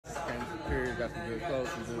got some good clothes,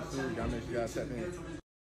 some good food. Y'all make sure y'all tap in.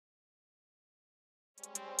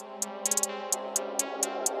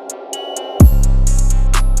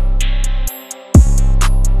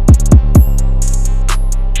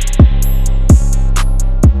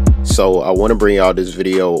 So I want to bring y'all this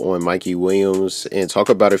video on Mikey Williams and talk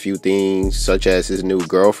about a few things such as his new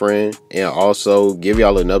girlfriend and also give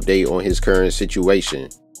y'all an update on his current situation.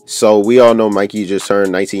 So we all know Mikey just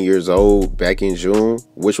turned 19 years old back in June,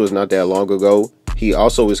 which was not that long ago. He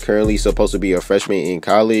also is currently supposed to be a freshman in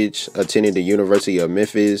college, attending the University of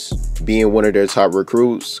Memphis, being one of their top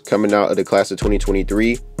recruits, coming out of the class of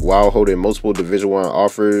 2023, while holding multiple Division I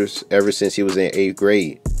offers ever since he was in 8th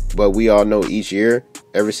grade. But we all know each year,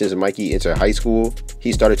 ever since Mikey entered high school,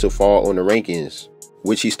 he started to fall on the rankings,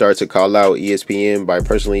 which he started to call out ESPN by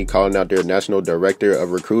personally calling out their national director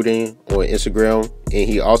of recruiting on Instagram. And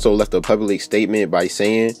he also left a public statement by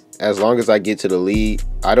saying, as long as I get to the league,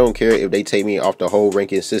 I don't care if they take me off the whole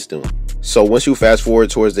ranking system. So once you fast forward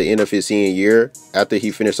towards the end of his senior year, after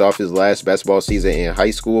he finished off his last basketball season in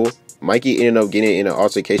high school, Mikey ended up getting in an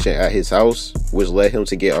altercation at his house, which led him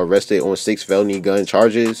to get arrested on 6 felony gun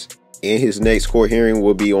charges. And his next court hearing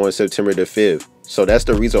will be on September the 5th. So that's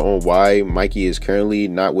the reason on why Mikey is currently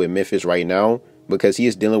not with Memphis right now, because he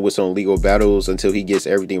is dealing with some legal battles until he gets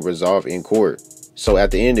everything resolved in court. So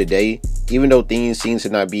at the end of the day, even though things seem to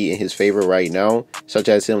not be in his favor right now, such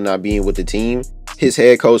as him not being with the team, his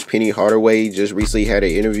head coach Penny Hardaway just recently had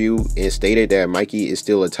an interview and stated that Mikey is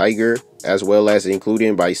still a Tiger, as well as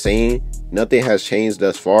including by saying nothing has changed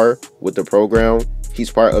thus far with the program.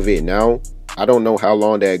 He's part of it now. I don't know how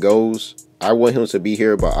long that goes. I want him to be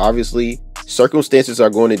here, but obviously circumstances are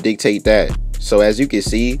going to dictate that. So as you can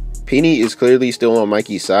see, Penny is clearly still on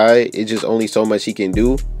Mikey's side. It's just only so much he can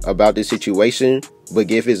do about this situation, but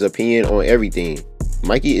give his opinion on everything.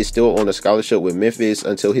 Mikey is still on a scholarship with Memphis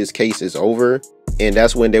until his case is over, and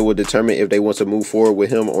that's when they will determine if they want to move forward with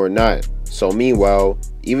him or not. So meanwhile,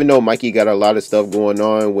 even though Mikey got a lot of stuff going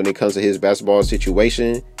on when it comes to his basketball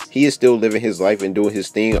situation, he is still living his life and doing his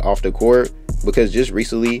thing off the court, because just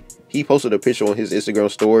recently he posted a picture on his Instagram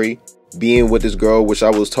story being with this girl, which I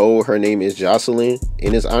was told her name is Joycelyn.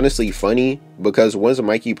 And it's honestly funny because once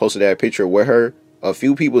Mikey posted that picture with her, a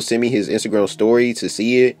few people sent me his Instagram story to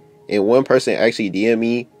see it, and one person actually DM'd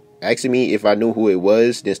me asking me if I knew who it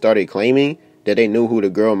was, then started claiming that they knew who the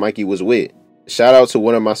girl Mikey was with. Shout out to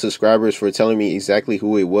one of my subscribers for telling me exactly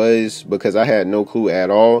who it was, because I had no clue at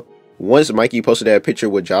all. Once Mikey posted that picture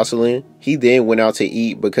with Joycelyn, he then went out to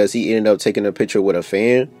eat because he ended up taking a picture with a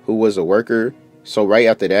fan who was a worker. So right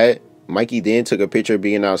after that, Mikey then took a picture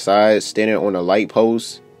being outside, standing on a light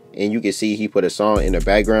post, and you can see he put a song in the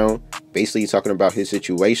background, basically talking about his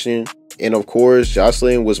situation. And of course,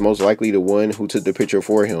 Joycelyn was most likely the one who took the picture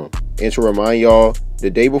for him. And to remind y'all, the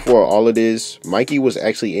day before all of this, Mikey was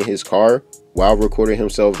actually in his car while recording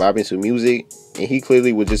himself vibing to music, and he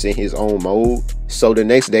clearly was just in his own mode. So the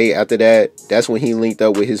next day after that, that's when he linked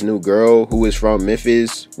up with his new girl, who is from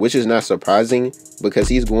Memphis, which is not surprising because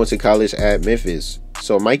he's going to college at Memphis.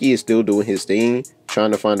 So Mikey is still doing his thing,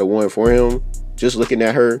 trying to find the one for him. Just looking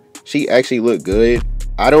at her, she actually looked good.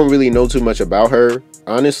 I don't really know too much about her.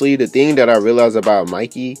 Honestly, the thing that I realized about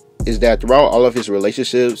Mikey is that throughout all of his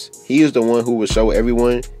relationships, he is the one who will show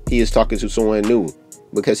everyone he is talking to someone new,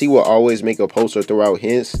 because he will always make a post or throw out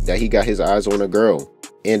hints that he got his eyes on a girl.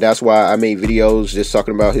 And that's why I made videos just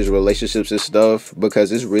talking about his relationships and stuff,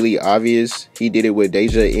 because it's really obvious he did it with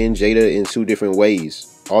Deja and Jada in 2 different ways.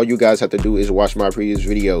 All you guys have to do is watch my previous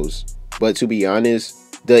videos. But to be honest,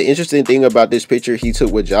 the interesting thing about this picture he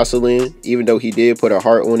took with Joycelyn, even though he did put a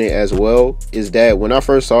heart on it as well, is that when I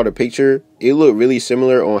first saw the picture, it looked really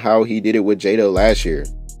similar on how he did it with Jada last year.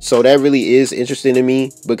 So that really is interesting to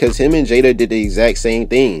me, because him and Jada did the exact same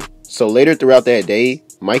thing. So later throughout that day,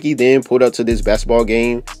 Mikey then pulled up to this basketball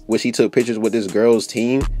game, which he took pictures with this girl's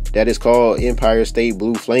team that is called Empire State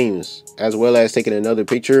Blue Flames, as well as taking another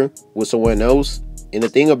picture with someone else. And the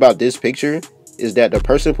thing about this picture is that the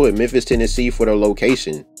person put Memphis, Tennessee for the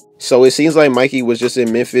location. So it seems like Mikey was just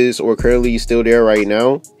in Memphis or currently still there right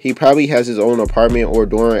now. He probably has his own apartment or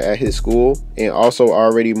dorm at his school and also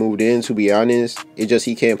already moved in, to be honest. It's just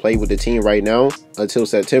he can't play with the team right now until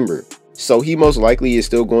September. So he most likely is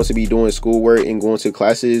still going to be doing schoolwork and going to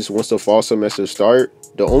classes once the fall semester start.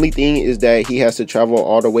 The only thing is that he has to travel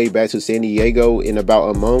all the way back to San Diego in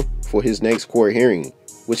about a month for his next court hearing,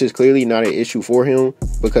 which is clearly not an issue for him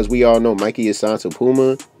because we all know Mikey is signed to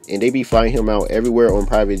Puma and they be flying him out everywhere on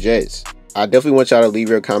private jets. I definitely want y'all to leave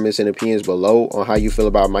your comments and opinions below on how you feel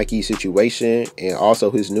about Mikey's situation and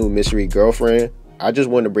also his new mystery girlfriend. I just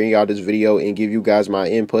want to bring y'all this video and give you guys my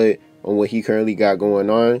input on what he currently got going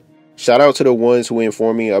on. Shout out to the ones who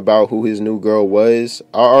informed me about who his new girl was.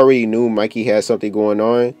 I already knew Mikey had something going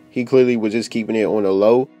on. He clearly was just keeping it on the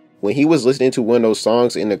low. When he was listening to one of those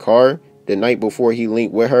songs in the car the night before he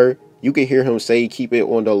linked with her, you could hear him say keep it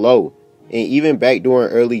on the low. And even back during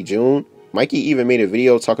early June, Mikey even made a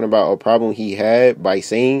video talking about a problem he had by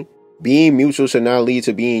saying, being mutual should not lead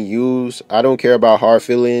to being used. I don't care about hard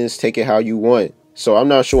feelings. Take it how you want. So I'm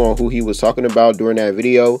not sure on who he was talking about during that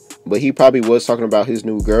video, but he probably was talking about his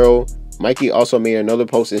new girl. Mikey also made another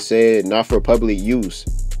post and said not for public use.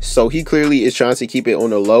 So he clearly is trying to keep it on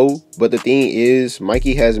the low. But the thing is,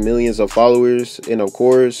 Mikey has millions of followers. And of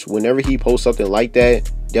course, whenever he posts something like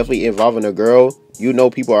that, definitely involving a girl, you know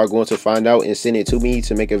people are going to find out and send it to me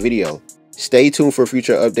to make a video. Stay tuned for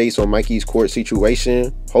future updates on Mikey's court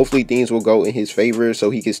situation. Hopefully things will go in his favor so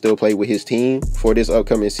he can still play with his team for this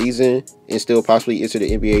upcoming season and still possibly enter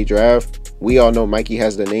the NBA draft. We all know Mikey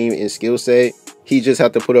has the name and skill set. He just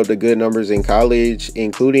had to put up the good numbers in college,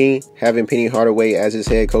 including having Penny Hardaway as his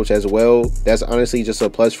head coach as well. That's honestly just a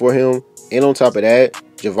plus for him. And on top of that,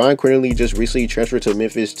 Javon Quinterly just recently transferred to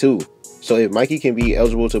Memphis too. So if Mikey can be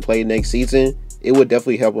eligible to play next season, it would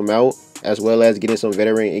definitely help him out, as well as getting some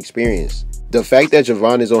veteran experience. The fact that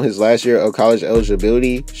Javon is on his last year of college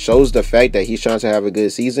eligibility shows the fact that he's trying to have a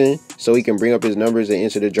good season so he can bring up his numbers and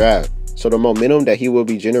enter the draft. So the momentum that he will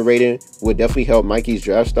be generating would definitely help Mikey's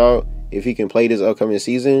draft stock if he can play this upcoming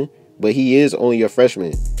season, but he is only a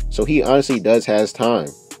freshman, so he honestly does have time.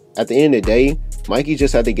 At the end of the day, Mikey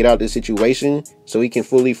just had to get out this situation so he can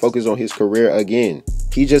fully focus on his career again.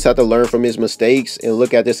 He just had to learn from his mistakes and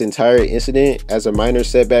look at this entire incident as a minor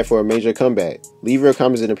setback for a major comeback. Leave your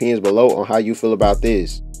comments and opinions below on how you feel about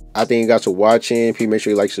this. I thank you guys for watching. Please make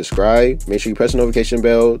sure you like, subscribe. Make sure you press the notification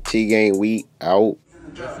bell. T-Game Week out.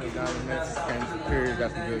 Joycelyn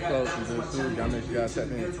got some good clothes, some good food. Y'all make sure y'all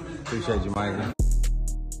tap in. Appreciate you, Mikey.